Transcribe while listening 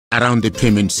around the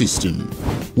payment system.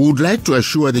 We would like to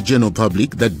assure the general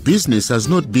public that business has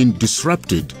not been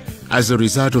disrupted as a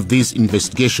result of these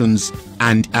investigations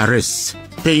and arrests.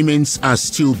 Payments are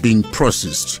still being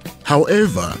processed.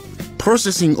 However,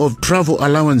 processing of travel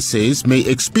allowances may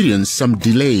experience some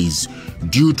delays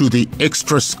due to the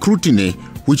extra scrutiny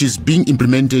which is being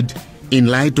implemented in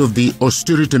light of the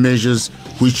austerity measures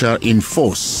which are in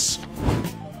force.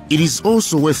 It is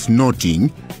also worth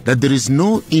noting that there is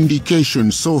no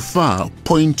indication so far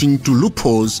pointing to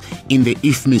loopholes in the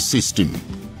IFMI system.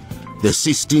 The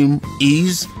system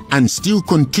is and still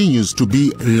continues to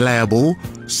be reliable,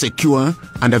 secure,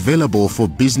 and available for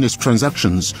business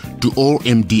transactions to all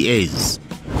MDAs.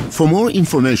 For more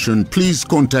information, please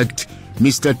contact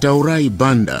Mr. Taurai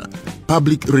Banda,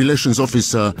 Public Relations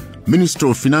Officer, Ministry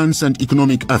of Finance and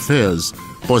Economic Affairs,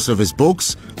 Post Office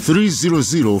Box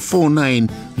 30049,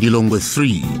 Lilongwe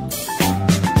 3.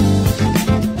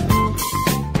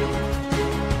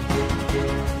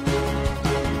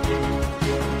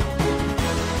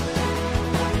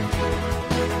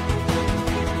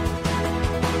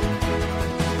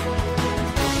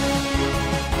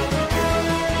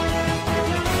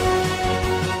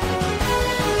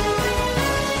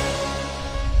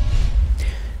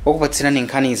 Okupatsirani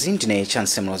nkhani izi ndine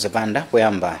Chance Nsabatayi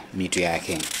poyamba mitu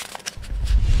yake.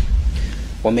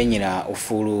 Wamenyera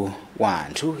ufulu wa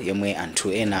anthu yemwe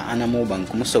anthu ena anamuba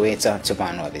nkumusowetsa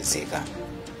tsopano apezeka.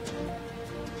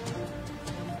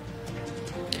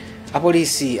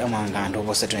 Apolisi amanga anthu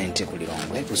oposa 20 ku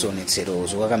Lilongwe kuzionetsero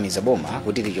zokakamiza boma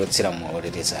kuti lichotsera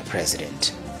mwaoteteza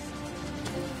president.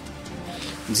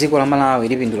 Dziko la Malawi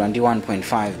lipindula ndi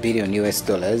 1.5 billion US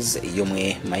dollars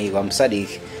yomwe maiko a SADC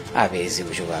apezi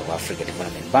kuchoka ku Africa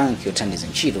Development Bank yothandiza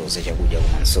ntchito zachakudya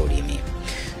komanso ulimi.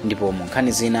 Ndipo mu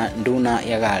nkhani zina nduna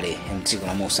yakale mdziko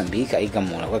la Mozambique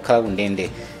igamula kukhala ku ndende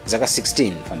zaka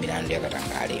 16 pa milandu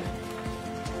yakatangale.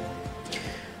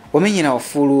 Wamenyera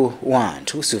ufulu wa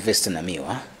anthu Sylvester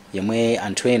Namiwa yemwe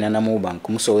anthu ena anamuba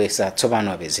nkumusowetsa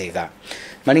tsopano apezeka.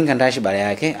 Malinga ndi achibale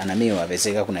yake Anamiwa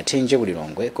apezeka kuna Thenje ku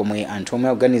Lilongwe komwe anthu omwe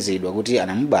akuganizidwa kuti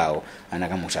anamubawo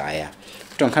anakamutaya.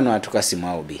 Nkhani wathu Kasimu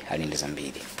Aubi ali ndi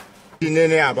zambiri.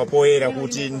 Nene apa poera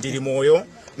kuti ndili moyo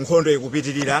nkhondo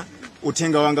ikupitirira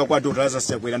uthenga wanga kwa Dr.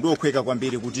 Zasekwera ndiokhweka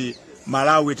kwambiri kuti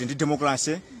Malawi ndi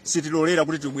democracy sitilolera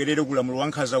kuti tibwerere kulamulo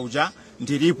wankhanza uja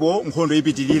ndilipo nkhondo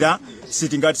ipitirira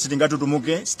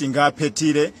sitingatutumuke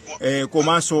sitingaphetire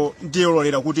komanso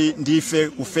ndiyololera kuti ndife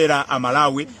kufera a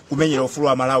Malawi kumenyera ufulu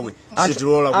wa Malawi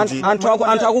sitilola kuti anthu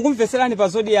akukumveserani pa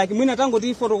zodi yake mwina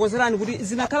tangoti fotokozerani kuti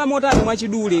zinakhala motani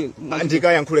mwachidule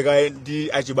ndikayankhule kaye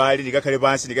ndi achibali ndikakhale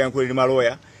pansi ndikayankhule ndi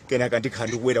maloya kenaka ndikhala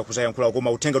ndikuwera kuzayankhula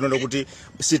koma uthenga unono kuti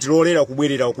sitilolera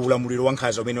kubwerera ku ulamuliro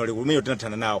wankhanza umene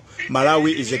tinathana nawo.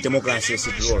 Malawi is a democracy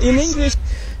sitilola. In English.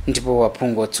 Ndipo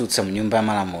waphungu otsutsa mu nyumba ya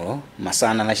malamulo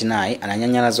masana lachinayi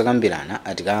ananyanyala zokambirana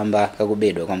atikamba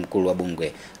kakubedwa kwa mkulu wa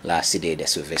bungwe la Sidede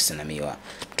Sylvester Namiwa.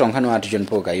 Nkhani wathu John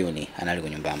Paul Kayuni anali ku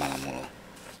nyumba ya malamulo.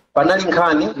 Panali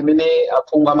nkhani imene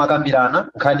aphungu amakambirana,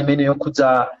 nkhani imene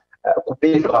yokhudza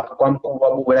kubedwa kwa mkulu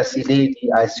wa bungwe la Sidede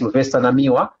Sylvester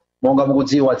Namiwa. Monga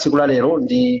mukudziwa tsiku la lero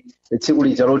ndi tsiku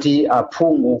lija loti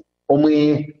aphungu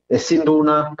omwe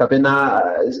sinduna kapena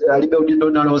alibe udindo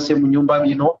nalonse mu nyumba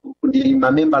ino ndi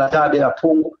mamembala chabe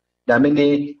aphungu ndi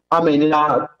amene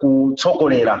amayenera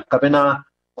kutsogolera kapena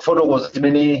kufotokoza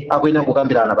zimene akuyenera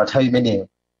kukambirana pa nthawi imeneyo.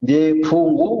 Ndiye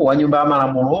phungu wa nyumba ya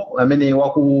malamulo amene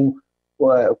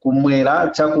kumwera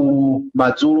chaku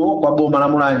madzulo kwa boma la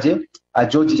Mulanje a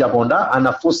George Chaponda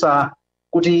anafunsa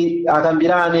kuti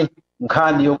akambirane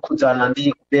nkhani yokhudzana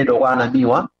ndi kubedwa kwa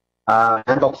Anamiwa.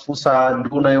 Ayamba kufunsa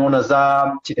nduna yoona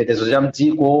za chitetezo cha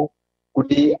mdziko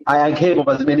kuti ayankhepo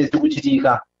pa zimene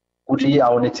zikuchitika kuti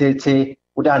aonetsetse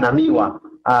kuti Anamiwa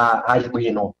ali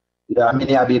bwino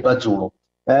amene abedwa dzulo.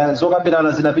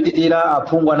 Zokambirana zinapitirira,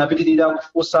 aphungu anapitirira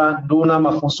kufunsa nduna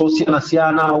mafunso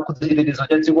osiyanasiyana okhudza chitetezo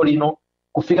cha dziko lino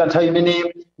kufika nthawi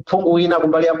imene phungu wina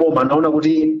kumbali ya boma anaona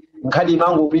kuti nkhani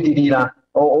imangopitirira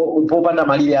popanda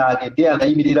malire ake ndiye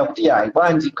anayimirira kuti yayi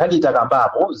bwanji nkhani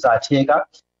itakambapo zatheka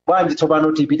bwanji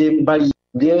tsopano tipite mbali.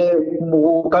 Ndiye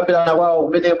mukukambirana kwawo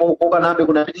kumeneko kokanambe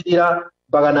kunapitirira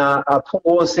mpakana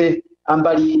aphungu onse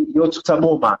ambali yotsutsa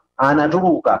boma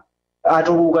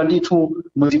atuluka ndithu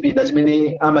muzipinda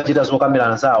zimene amachita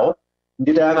zokambirana zawo.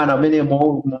 Nditayang'ana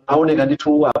amenemo munaoneka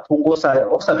ndithu aphungu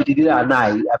osapitirira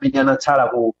anayi amene anatsala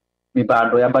ku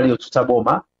mipando yambali yotsutsa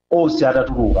boma onse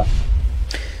atatuluka.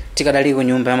 Tikadali ku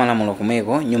nyumba ya malamulo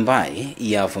kumeko, nyumbayi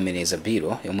yavomereza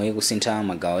biro yomwe ikusintha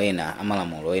magawo ena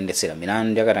amalamulo oyendetsera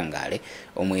milandu yakatangale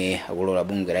omwe akulola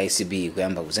bungwe la ECB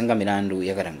kuyamba kuzenga milandu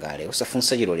yakatangale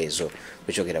osafunsa chilolezo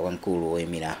kuchokera kwa mkulu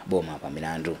woyimira boma pa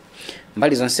milandu.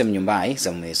 Mbali zonse mnyumbayi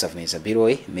zavomeza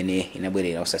biroyi imene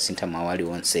inabwerera osasintha mawu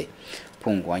aliwonse.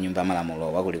 Phungu wa nyumba ya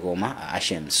malamulo wakulikoma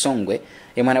Ashem Songwe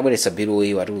yemwe anabweretsa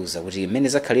biroyi watiuza kuti mmene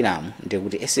zakhaliramu ndiye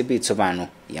kuti ECB tsopano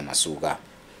yamasuka.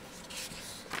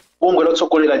 Bungwe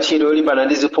lotsogolera ntchito yolimbana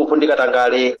ndi ziphuphu ndi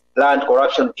katangale Land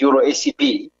Corruption Bureau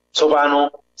ACB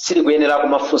tsopano silikuyenera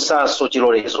kumafunsanso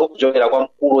chilolezo kuchokera kwa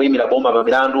mkulu woyimira boma pa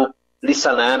milandu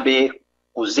lisanayambe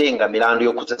kuzenga milandu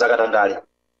yokhudza zakatangale.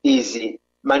 Izi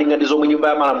malinga ndi zomwe nyumba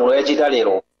ya malamulo yachita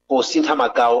lero posintha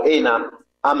magawo ena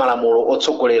amalamulo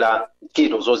otsogolera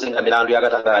ntchito zozenga milandu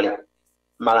yakatangale.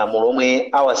 Malamulo omwe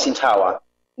awasinthawa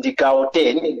ndi gawo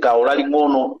 10, gawo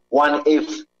laling'ono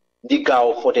 1F ndi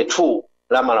gawo 42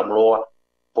 la malamulowa.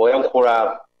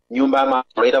 Poyankhula nyumba ya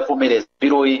malamulo itavomereza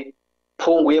biroyi,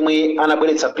 phungu yemwe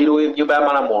anabweretsa biroyi nyumba ya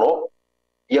malamulo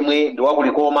yemwe ndi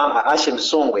wakulikoma Ashem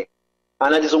Songwe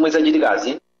anati zomwe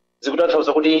zachitikazi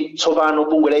zikutanthauza kuti tsopano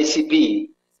bungwe la ECB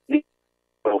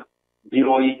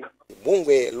biroyi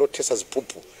bungwe lothesa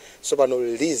ziphuphu tsopano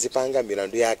lizipanga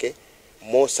milandu yake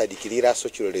mosadikiriranso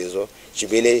chilolezo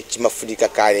chimene chimafunika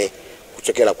kale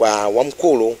kuchokera kwa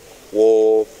wamkulu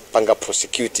wopanga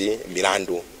prosecute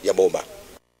milandu ya boma.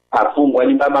 Aphungu a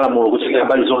nyumba ya malamulo kuchokera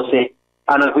mbali zonse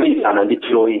anagwirizana ndi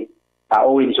biroyi.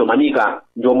 Owen Chomanika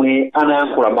ndiomwe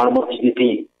anayankhula malo mwa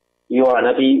PDP. Iwo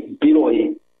anati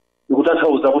biroyi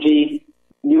ikutanthauza kuti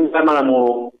nyumba ya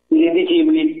malamulo ili ndi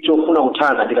chidwi chofuna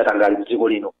kuthana ndi katangale m'dziko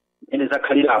lino. Ene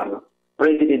zakhaliramu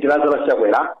President Lazarus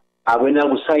Chakwera akuyenera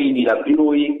kusayinira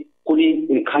biroyi kuti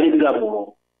likhale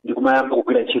lamulo ndi kumayamba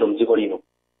kugwira ntchito m'dziko lino.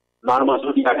 Malo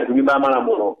mazoti ake nyumba ya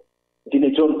malamulo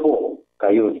ndine John Paul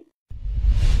Kayuni.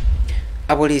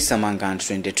 Apolisi amanga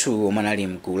anthu 22 omwe anali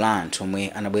mgulu la anthu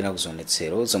omwe anabwera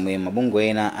kuzionetsero zomwe mabungwe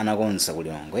ena anakonza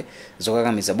kulilongwe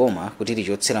zokakamiza boma kuti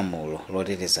lichotsera mulo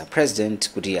loteteza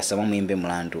president kuti asamamuyimbe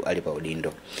mlandu ali pa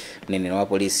udindo. Mneneri wa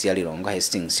polisi ya Lilongwe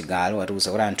Hastings Chigalo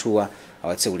atiuza kuti anthuwa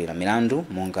awatsekulira milandu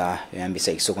monga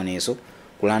yoyambisa chisokonezo,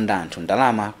 kulanda anthu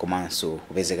ndalama komanso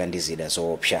kupezeka ndi zida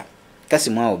zoopsa.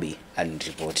 Kasimu Aobi ali ndi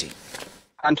ripoti.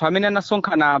 Anthu amene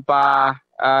anasonkhana pa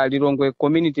Lilongwe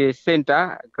Community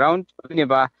Center ground pamene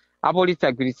pa apolisi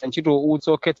agwiritsa ntchito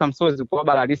utsokhetsa msozi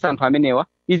kuwabalalisa anthu amenewa.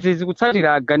 Izi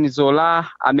zikutsatira ganizo la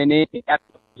amene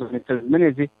zonetsero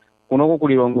zimenezi kunoko ku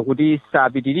Lilongwe kuti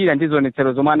sapitirira ndi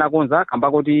zonetsero zomwe anakonza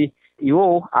kamba kuti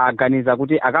iwo aganiza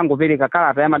kuti akangopereka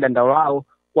kalata ya madandaulo awo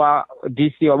kwa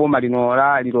DC wa boma lino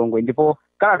la Lilongwe, ndipo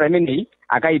kalata imeneyi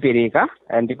akayipereka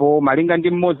ndipo malinga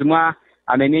ndi mmodzi mwa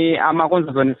amene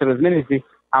amakonza zonetsero zimenezi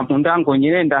Ampundango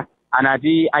Nyirenda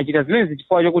anati achita zimenezi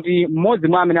chifukwa chokuti mmodzi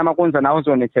mwa amene amakonza nawo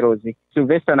zonetserozi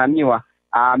Sylvester Namiwa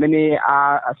amene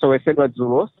asowesedwa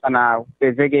dzulo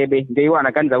sanapezekebe, ndiwo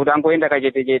anaganiza kuti angoenda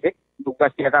kachetechete ndi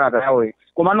kukasiya kalata yawoyo.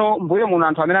 Komano mbuyo muno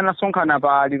anthu amene anasonkhana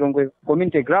pa Lilongwe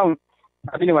Community Ground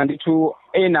amene wandithu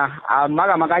ena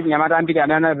makamaka achinyamata ambiri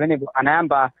amene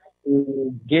anayamba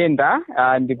kugenda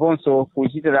ndiponso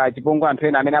kuchitira chipongwe anthu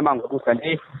ena amene amangodusa.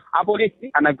 Ndi apolisi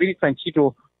anagwiritsa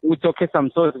ntchito utsokhetsa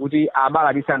msozi kuti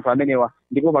abalalisa anthu amenewa,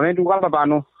 ndipo pamene tikukamba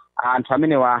pano anthu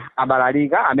amenewa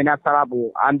abalalika amene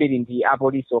atsalapo ambiri ndi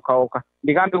apolisi okhaokha.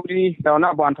 Ndikambe kuti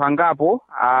taonapo anthu angapo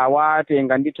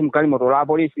watenga ndithu mgalimoto la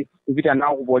apolisi kupita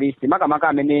nawo ku polisi, makamaka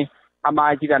amene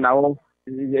amachita nawo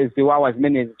ziwawa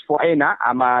zimenezi chifukwa ena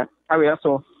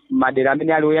amathawiranso madera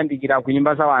amene ali oyandikira ku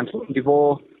nyumba za anthu,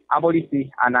 ndipo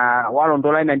apolisi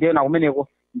anawalondola ena ndiye na kumeneko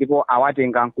ndipo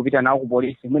awatenga kupita nawo ku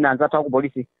polisi. Mwina anzathu aku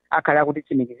polisi akhale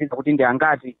akutitsimikizira kuti ndi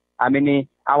angati amene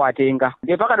awatenga.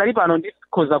 Ndiye pakadali pano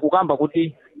ndikhoza kukamba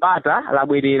kuti bata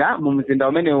labwerera mu mzinda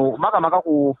umenewu makamaka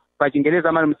ku pachingereza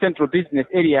amene mu Central Business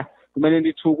Area kumene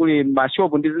ndithu kuli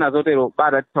mashopu ndi zina zotero.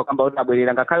 Bata tikukamba kuti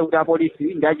labwerera ngakhale kuti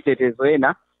apolisi ndi achitetezo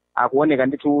ena akuoneka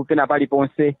ndithu pena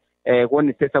paliponse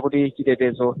kuonetsetsa kuti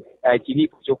chitetezo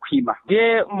chilipo chokhwima.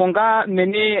 Ndiye monga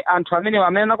mmene anthu amene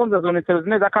anakonza zonetsero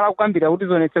zimene zakhala kukambira kuti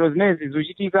zonetsero zimene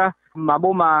zizochitika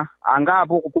maboma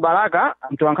angapo kubalaka,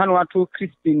 mtolankhani wathu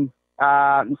Christine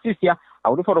Msisia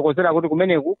akutifotokozera kuti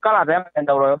kumeneku kalata ya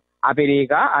madandaulo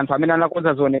apereka anthu amene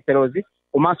anakonza zonetserozi,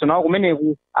 komanso nawo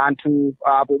kumeneku anthu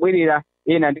pobwerera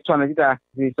ena ndithu anachita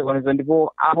zisokonezo,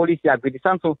 ndipo apolisi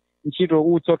agwiritsanso ntchito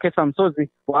utsokhetsa msozi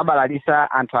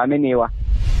kuwabalalisa anthu amenewa.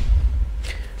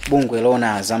 Bungwe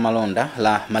lona za malonda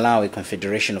la Malawi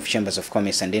Confederation of Chambers of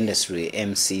Commerce and Industry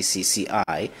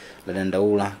MCCCI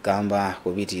ladandaula kamba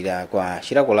kupitirira kwa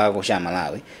chilakolako cha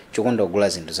Malawi chokonda kugula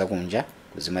zinthu zakunja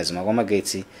kuzimazima kwa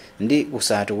magetsi ndi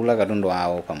kusatukula katundu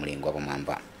awo pa mlingo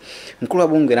wapamwamba. Mkulu wa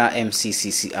bungwe la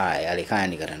MCCCI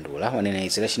Nkhani Katandula wanena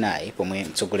izi lachinayi pomwe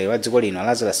mtsogoleri wa dziko lino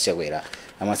Lazarus Chakwera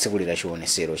amatsekulira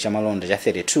chiwonetsero cha malonda cha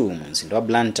 32 mu mzinda wa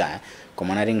Blantyre,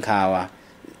 koma anati nkhawa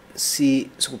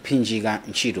sikuphinjika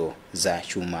ntchito za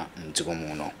chuma mdziko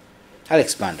muno.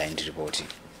 Alex Banda ndi ripoti.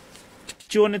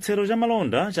 Chiwonetsero cha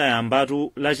malonda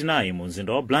chayambatu lachinayi mu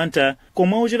mzinda wa Blantyre,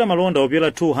 komwe ochita malonda opera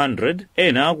 200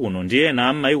 ena akuno ndi ena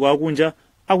am'mayiko akunja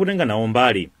akutenga nawo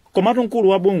mbali. Komatu mkulu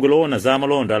wa bungwe loona za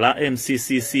malonda la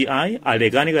MCCCI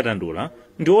Nkhani Katandula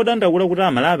ndi odandaula kuti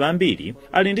amalawi ambiri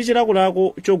ali ndi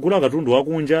chilakolako chogula katundu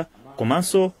wakunja,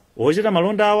 komanso ochita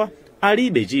malonda awa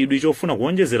alibe chidwi chofuna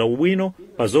kuonjezera ubwino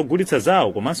pa zogulitsa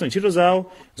zawo komanso ntchito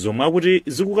zawo zomwe akuti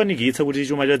zikukanikitsa kuti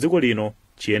chuma cha dziko lino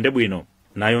chiyende bwino.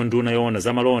 Nayo nduna yoona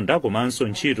za malonda komanso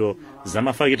ntchito za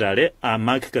mafakitale a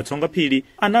Mark Katsonga Phiri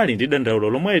anali ndi dandaulo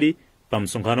lomweli pa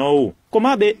msonkhano wawu.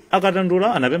 Komabe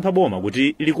Akatandula anapempha boma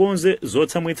kuti likonze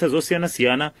zotsamwitsa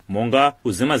zosiyanasiyana monga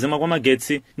kuzimazima kwa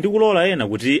magetsi ndi kulola ena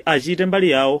kuti achite mbali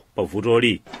yawo pa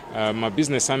vutoli.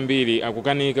 Mabizinesi ambiri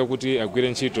akukanika kuti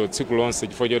agwire ntchito tsiku lonse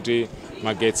chifukwa choti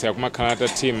magetsi akumakhala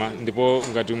atathima, ndipo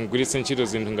ngati mugwiritse ntchito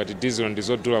zinthu ngati diesel ndi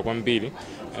zodula kwambiri.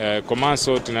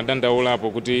 Komanso tinadandaulapo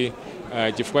kuti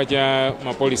chifukwa cha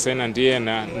mapolisa ena ndi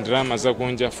ena ndalama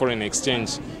zakunja foreign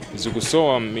exchange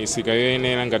zikusowa misika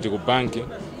yoyenera ngati ku banki,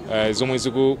 zomwe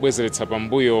zikubwezeretsa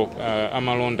pambuyo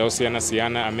amalonda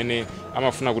osiyanasiyana amene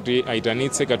amafuna kuti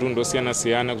aitanitse katundu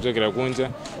osiyanasiyana kuchokera kunja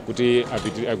kuti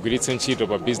agwiritse ntchito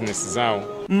pa business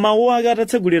zawo. Mawu ake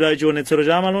atatsegulira chiwonetsero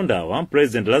cha amalondawa,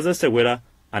 President Lazarus Chakwera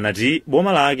anati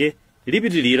boma lake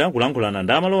lipitirira kulankhulana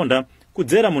ndi amalonda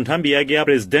kudzera mu nthambi yake ya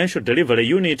Presidential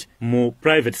Delivery Unit mu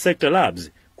Private Sector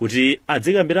Labs kuti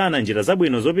adzikambirana njira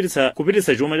zabwino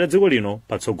kupititsa chuma cha dziko lino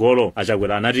patsogolo.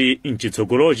 Achakwera anati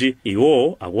mchitsogolochi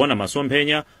iwo akuona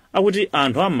masomphenya akuti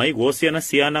anthu am'mayiko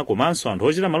osiyanasiyana komanso anthu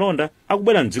ochita malonda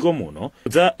akubwera mdziko muno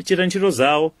kudzachita ntchito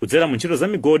zawo kudzera mu ntchito za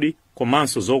migodi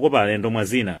komanso zokopa alendo mwa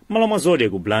zina. Malomwa zode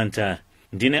ku Blantyre,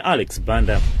 ndine Alex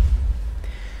Banda.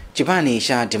 Chipani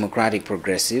cha Democratic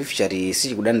Progressive chati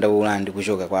sichikudandaula ndi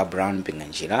kuchoka kwa Brown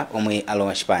Mpinganjira omwe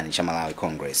alowa chipani cha Malawi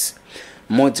Congress.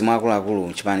 Mmodzi mwa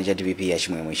akuluakulu chipani cha DPP ya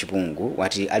Chimwemwe Chipungu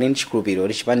wati ali ndi chikhulupiriro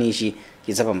kuti chipanichi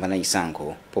chidzapambana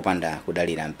chisankho popanda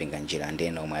kudalira Mpinganjira ndi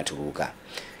ena omwe atuluka.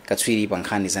 Katswiri pa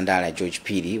nkhani za ndale George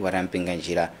Phiri wati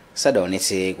Mpinganjira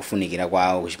sadaonetse kufunikira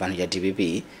kwawo ku chipani cha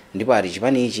DPP ndipo ati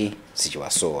chipanichi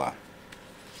sichiwasowa.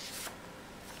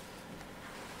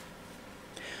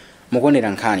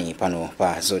 Mukonera nkhani pano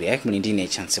pa Zodiac muli ndine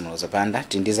Chance Mlozapanda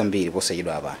tindiza mbiri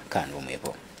posachedwa apa kani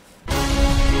pomwepo.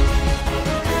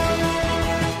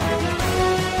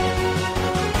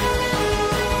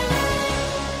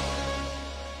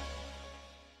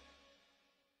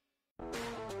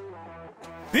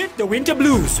 Beat the winter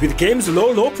blues with games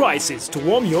low prices to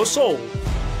warm your soul.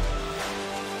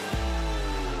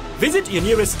 Visit your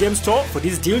nearest game store for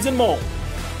these deals and more.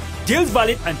 Deals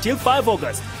valid until 5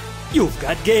 August. You've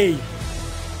got game.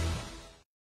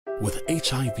 With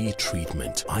HIV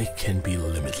treatment, I can be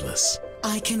limitless.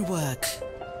 I can work.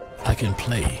 I can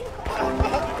play.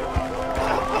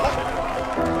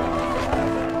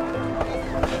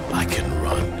 I can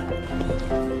run.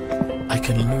 I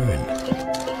can learn.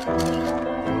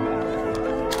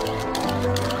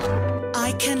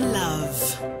 I can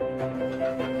love.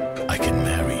 I can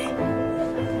marry.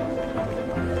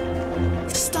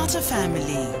 Start a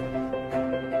family.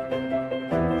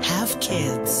 Have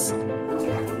kids.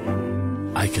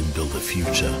 I can build a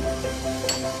future.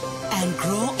 And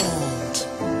grow old.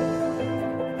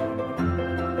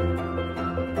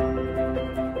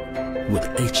 With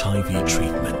HIV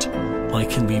treatment, I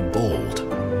can be bold.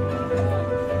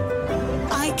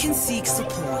 I can seek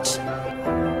support.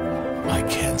 I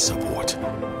can support.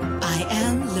 I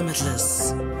am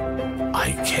limitless.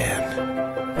 I can.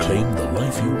 Claim the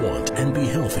life you want and be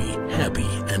healthy, happy,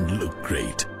 and look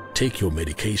great. Take your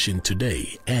medication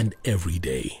today and every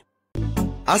day.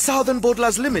 A Southern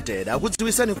Bottlers Limited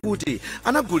akudziwitsani kuti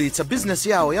anagulitsa business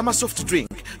yawo ya soft drink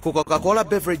ku Coca-Cola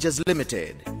Beverages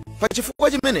Limited.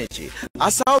 Pachifukwa chimenechi,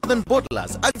 a Southern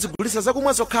Bottlers adzigulitsa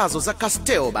zakumwa zokhazo za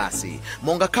Castel basi,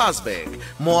 monga Carlsberg,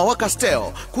 mowa wa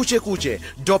Castel, kuche,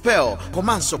 Dopel,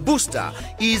 komanso Booster.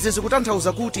 Izi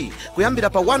zikutanthauza kuti kuyambira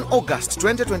pa 1 August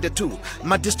 2022,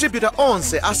 ma distributor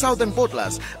onse a Southern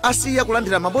Bottlers asiya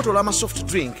kulandira mabotolo ama soft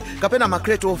drink kapena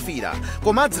makrate ofira,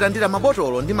 koma adzilandira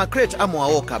mabotolo ndi makrate amowa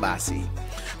okha basi.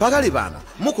 Pakali pano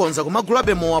mukonza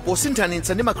kumagulabe mowa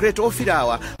posinthanitsa ndi makrate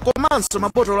ofirawa komanso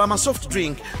mabotolo ama soft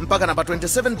drink mpaka na pa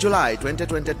 27 July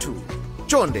 2022.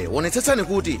 chonde wonetsetsani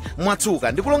kuti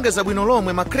mwatsuka ndi kulongeza bwino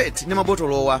lomwe makreti ndi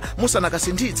mabotolowa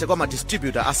musanakasinthitse kwa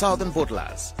madistributor a Southern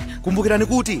Bottlers. Kumbukirani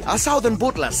kuti a Southern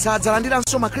Bottlers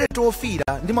sadzalandiranso makreti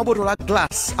ofira ndi mabotolo a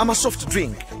glass ama soft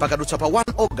drink pakadutsa pa 1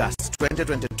 August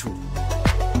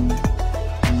 2022.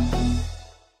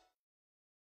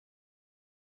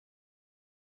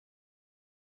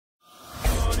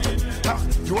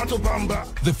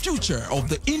 The future of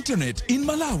the internet in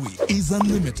Malawi is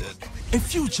unlimited. A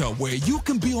future where you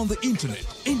can be on the internet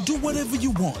and do whatever you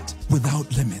want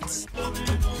without limits.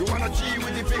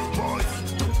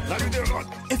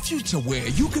 A future where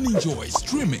you can enjoy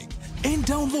streaming and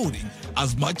downloading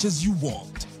as much as you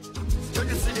want.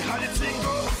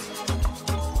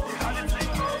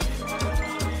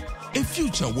 A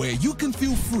future where you can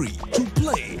feel free to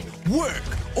play, work,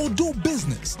 or do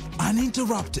business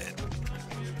uninterrupted.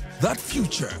 That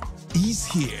future is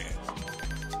here.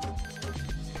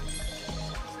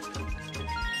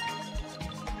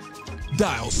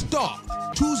 Dial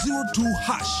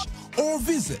 *202# or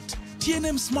visit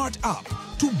TNM Smart app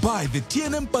to buy the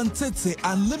TNM Pansetse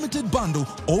Unlimited bundle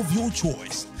of your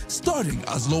choice, starting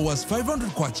as low as 500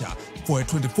 kwacha for a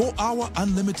 24-hour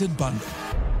unlimited bundle.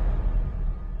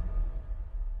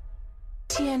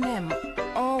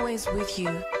 TNM, always with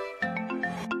you.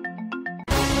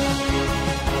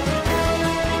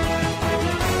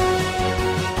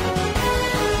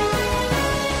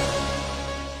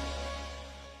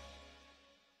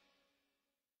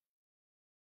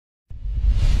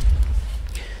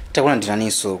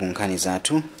 Takulandiraniso ku nkhani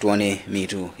zathu, tuone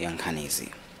mitu ya nkhanizi.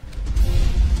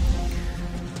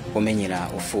 Omenyera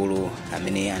ufulu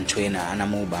amene anthu ena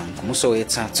anamuba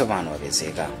nkumusowetsa tsopano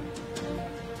wapezeka.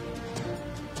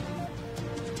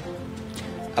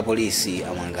 Apolisi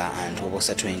amanga anthu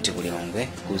oposa 20 ku Lilongwe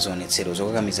ku zionetsero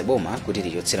zokakamiza boma kuti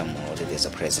lichotsera mmoto oteteza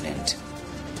president.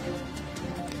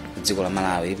 Dziko la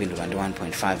Malawi lipindula ndi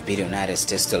 1.5 billion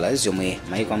US$, yomwe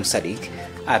maiko a SADC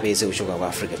apeze kuchoka kwa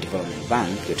Africa Development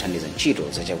Bank yothandiza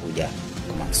ntchito za chakudya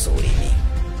komanso ulimi.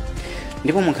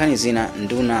 Ndipo munkhani zina,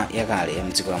 nduna yakale ya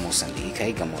mdziko la Mozambique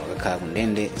igamula kakhala ku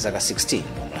ndende zaka 16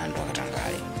 pa mlandu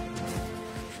wakatangale.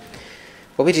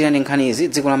 Popitirira ndi nkhani izi,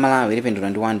 dziko la Malawi lipindula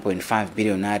ndi 1.5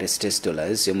 billion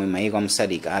US$, yomwe maiko a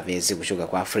SADC apeze kuchoka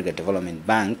kwa Africa Development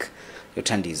Bank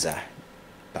yothandiza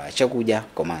pa chakudya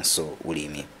komanso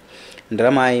ulimi.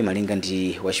 Ndalamayi malinga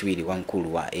ndi wachiwiri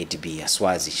wamkulu wa ADB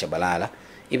Aswazi Shabalala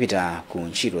ipita ku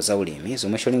ntchito za ulimi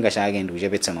zomwe cholinga chake ndi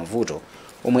kuchepetsa mavuto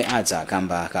omwe adza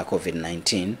kamba ka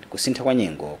COVID-19, kusintha kwa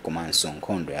nyengo komanso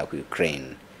nkhondo ya ku Ukraine.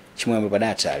 Chimwemwe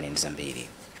padata ali ndi zambiri.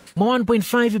 Mwa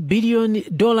 $1.5 billion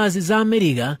za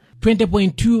America,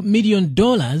 $20.2 million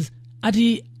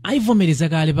ati aivomereza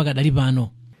kale pakadali pano.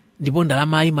 Ndipo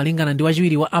ndalamayi malingana ndi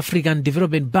wachiwiri wa African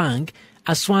Development Bank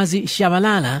Aswazi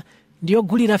Shabalala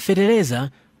ndiyogulira fetereza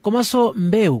komanso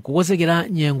mbewu kukonzekera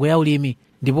nyengo ya ulimi,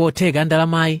 ndipo theka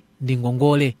ndalamayi ndi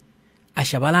ngongole.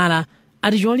 Ashabalala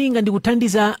ati cholinga ndi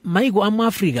kuthandiza maiko a mu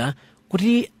Africa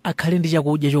kuti akhale ndi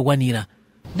chakudya chokwanira.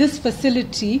 This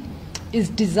facility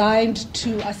is designed to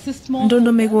assist more.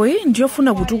 Ndondomekoyi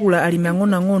ndiyofuna kutukula alimi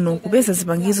ang'onoang'ono kupeza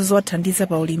zipangizo zowathandiza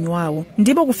pa ulimi wawo,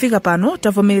 ndipo kufika pano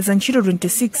tavomereza ntchito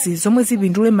 26 zomwe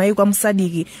zipindule maiko a mu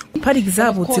SADC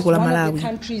kuphatikizapo dziko la Malawi.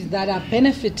 Countries that are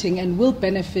benefiting and will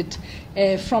benefit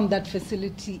from that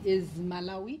facility is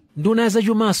Malawi. Nduna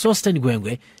zachuma Sosten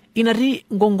Gwengwe inati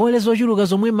ngongole zochuluka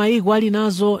zomwe maiko ali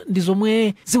nazo ndi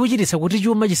zomwe zikuchititsa kuti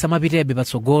chuma chisamapitebe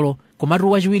patsogolo.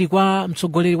 Komatu wachiwiri kwa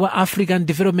mtsogoleri wa African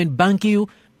Development Bank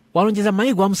walonjeza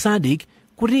maiko a mu SADC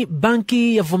kuti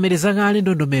banki yavomereza kale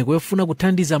ndondomeko yofuna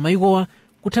kuthandiza maikowa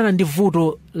kuthana ndi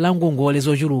vuto la ngongole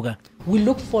zochuluka. We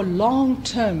look for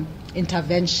long-term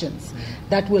interventions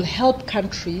that will help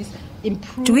countries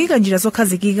tikuyika njira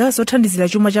zokhazikika zothandizira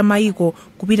chuma cha maiko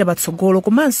kupita patsogolo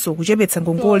komanso kuchepetsa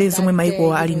ngongole zomwe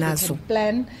maiko ali nazo.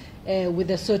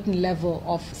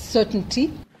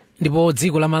 Ndipo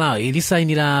dziko la Malawi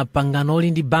lisayinira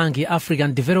panganoli ndi banki ya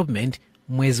African Development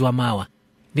mwezi wa mawa.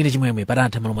 Ndine Chimwemwe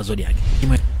patatha malomwa zodi yake.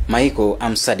 Maiko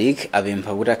a SADC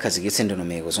apempha kuti akhazikitse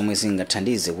ndondomeko zomwe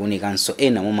zingathandize kuwunikanso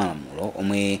ena mwa malamulo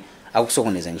omwe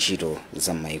akusokoneza ntchito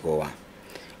za maikowa.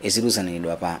 Izi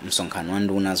zanenedwa pa msonkhano wa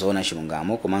nduna zoona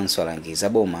chilungamo komanso alangizi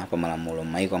boma pa malamulo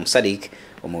m'maiko a SADC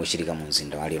omwe uchitika mu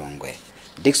mzinda wa Lilongwe.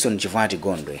 Dickson Chivati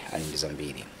Gondwe ali ndi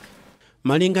zambiri.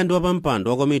 Malinga ndi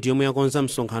wapampando wa komiti yomwe yakonza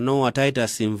msonkhano wa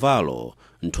Titus Mvalo,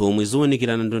 nthumwi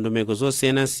ziwunikirana ndondomeko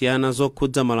zosiyanasiyana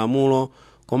zokhudza malamulo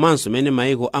komanso mene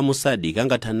maiko a mu SADC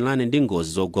angathanirane ndi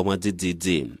ngozi zogwa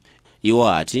mwadzidzidzi. Iwo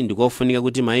ati ndikofunika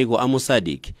kuti maiko a mu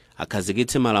SADC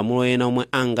akhazikitse malamulo ena omwe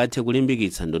angathe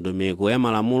kulimbikitsa ndondomeko ya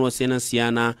malamulo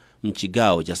osiyanasiyana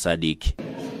mchigawo cha SADC.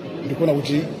 Ndikuona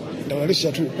kuti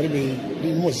ndawalisha tu palibe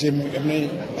limodzi amene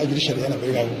ajulisha yana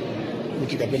bwerawo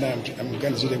kuti kapena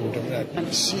amganizire kutomera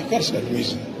si kasi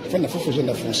dadimiza fana fufu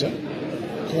zonda funsa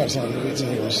kwa sana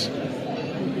nziyos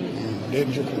ndio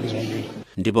njokumbizwa mbili.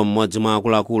 Ndipo mmodzi mwa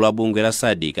akuluakulu a bungwe la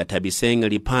SADC Athabiseng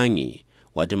Liphangi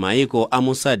wati maiko a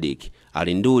mu SADC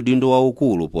ali ndi udindo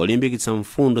waukulu polimbikitsa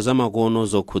mfundo za makono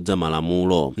zokhudza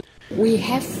malamulo. We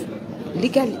have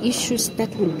legal issues that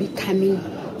will be coming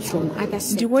from other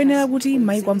sectors. Ndikuyenera kuti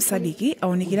maiko a msadiki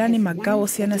aonekerane magawo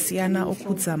osiyanasiyana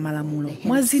okhudza malamulo.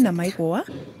 Mwazina maikowa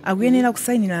akuyenera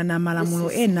kusayinirana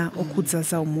malamulo ena okhudza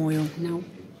za umoyo.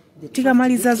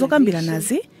 Tikamaliza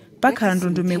zokambiranazi pakhala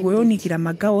ndondomeko yowunikira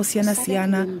magawo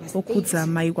osiyanasiyana okhudza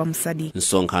maiko a msadiki.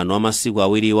 Msonkhano wa masiku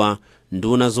awiriwa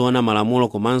nduna zoona malamulo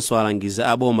komanso alangizi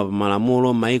aboma pa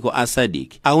malamulo maiko a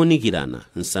SADC awunikirana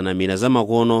nsanamira za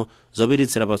makono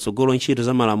zopititsira patsogolo ntchito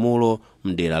za malamulo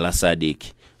mdera la SADC.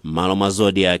 Malo mwa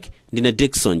Zodiac ndine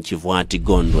Dickson Chivwati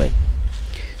Gondwe.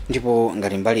 Ndipo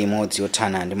ngati mbali imodzi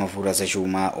yothana ndi mavuto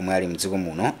zachuma omwe ali mdziko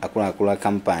muno, akuluakulu a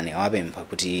kampani awapempha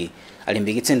kuti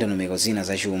alimbikitse ndondomeko zina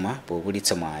zachuma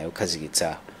pokulitsa mwayi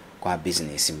okhazikitsa kwa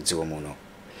bizinesi mdziko muno.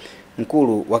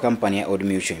 Mkulu wa kampani ya Old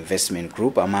Mutual Investment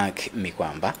Group Mark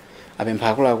Mikwamba apempha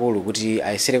akuluakulu kuti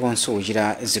ayeserekonso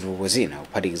kuchita zitukuko zina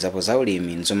kuphatikizapo za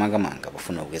ulimi nzomangamanga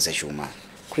pofuna kukweza chuma.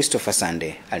 Christopher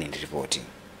Sande ali ndi ripoti.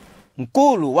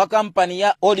 Mkulu wa kampani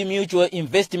ya Old Mutual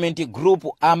Investment Group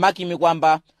Mark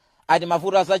Mikwamba ati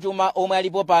mavuto zachuma omwe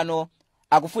alipo pano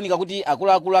akufunika kuti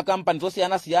akuluakulu a kampani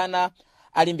zosiyanasiyana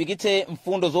alimbikitse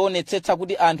mfundo zoonetsetsa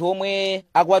kuti anthu omwe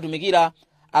akuwatumikira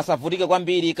asavutike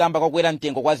kwambiri kamba kwakwera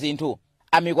mtengo kwa zinthu.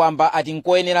 Mikwamba ati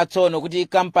nkoyenera tsono kuti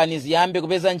kampani ziyambe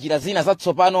kupeza njira zina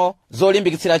zatsopano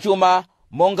zolimbikitsira chuma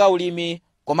monga ulimi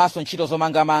komanso ntchito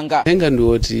zomangamanga. Henga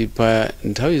ndiwoti pa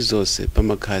nthawi zonse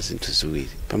pamakhala zinthu ziwiri,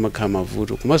 pamakhala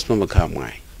mavuto komanso pamakhala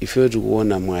mwayi. Ifeyo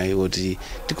tikuona mwayi woti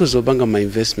tikuzopanga ma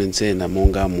investments ena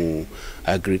monga mu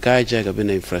agriculture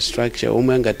kapena infrastructure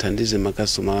omwe angathandize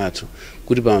makasitoma athu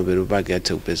kuti pamapeto pake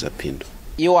athe kupeza phindu.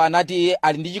 Iwo anati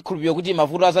ali ndi chikhulupiriro kuti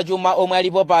mavuto azachuma omwe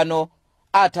alipo pano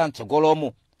atha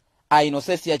mtsogolomu.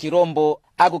 Inosensia Chirombo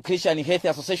aku Christian Health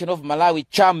Association of Malawi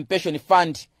Cham Pension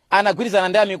Fund anagwirizana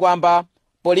ndi Mikwamba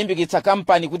polimbikitsa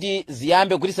kampani kuti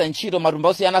ziyambe kugwiritsa ntchito matumba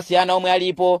osiyanasiyana omwe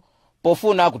alipo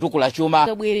pofuna kutukula chuma.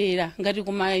 Tabwerera ngati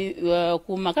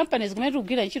kuma companies kumene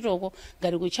tikugwira ntchitoko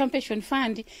ngati ku Cham Pension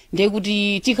Fund ndiye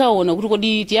kuti tikaona kuti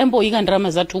kodi tiyambe kuyika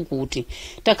ndalama zathu kuti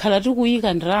takhala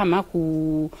tikuyika ndalama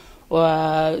ku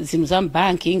zinthu za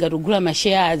mbanki ngati kugula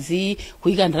mashares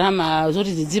kuyika ndalama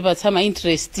zoti zidzipatsa ma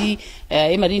interest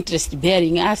interest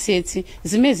bearing assets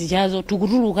zimezi chazo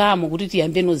tikutulukamo kuti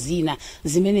tiyambeno zina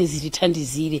zimene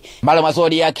zitithandizire. Malo mwa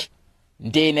Zodiac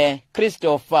ndine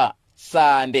Christopher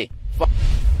Sande.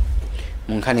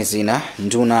 Nkhani zina,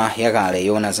 nduna yakale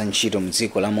yona za ntchito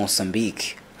mdziko la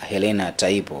Mozambique Helena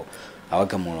Taipo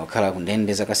awagamula okhala ku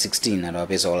ndende zaka 16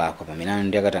 adawapeza olakwa pa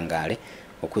milandu yakatangale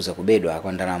okhuza kubedwa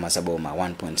kwa ndalama zaboma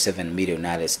 1.7 million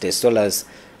US dollars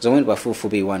zomwe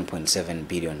pafupifupi 1.7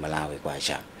 billion Malawi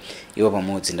kwacha. Iwo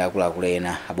pamodzi ndi akuluakulu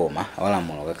ena aboma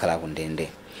awalamula okakhala ku ndende.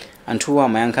 Anthuwa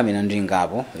amayankha milandu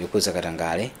ingapo yokhuza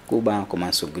katangale, kuba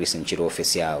komanso kugwiritsa ntchito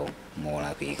ofesi yawo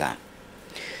molakwika.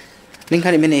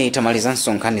 Nkhani imene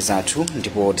itamalizanso nkhani zathu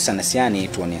ndipo tisanasiyane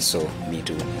tionenso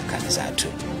mitu nkhani zathu.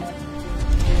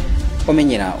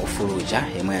 Omenyera ufuluja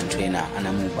yemwe anthu ena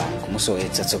anamuba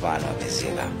kumusowetsa tsopano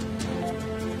apezeka.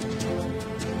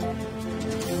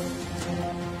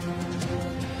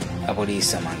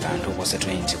 Apolisi amanga anthu oposa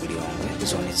 20 ku Lilongwe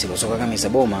kuzionetsero zokakamiza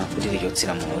boma kuti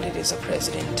lichotsera moteteza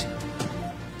president.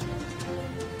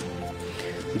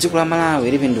 Dziko la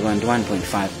Malawi lipindula ndi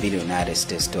 1.5 billion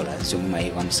US dollars yomwe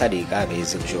maiko a SADC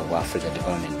apeze kuchoka kwa Africa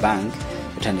Development Bank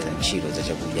kuthandiza ntchito za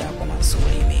chakudya komanso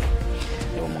ulimi.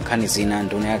 Ndipo nkhani zina,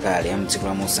 nduna yakale ya mdziko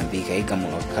la Mozambique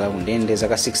igamula kukhala ku ndende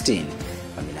zaka 16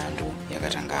 pa milandu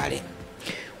yakatangale.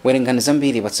 Werengani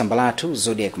zambiri pa tsamba lathu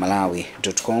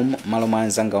zodiacmalawi.com. Malo mwa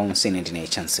anzanga onse ndine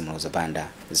Chance Mlozapanda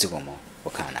zikomo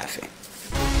okhala nafe.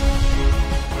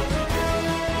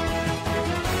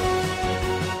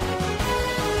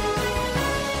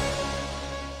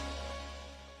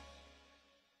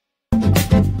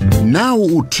 Nawu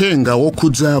uthenga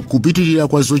wokhudza kupitirira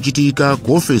kwa zochitika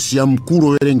ku ofesi ya mkulu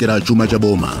wowerengera chuma cha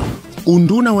boma.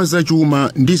 Unduna wa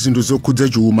zachuma ndi zinthu zokhudza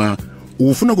chuma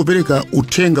ufuna kupereka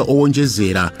uthenga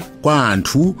owonjezera kwa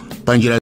anthu pa njira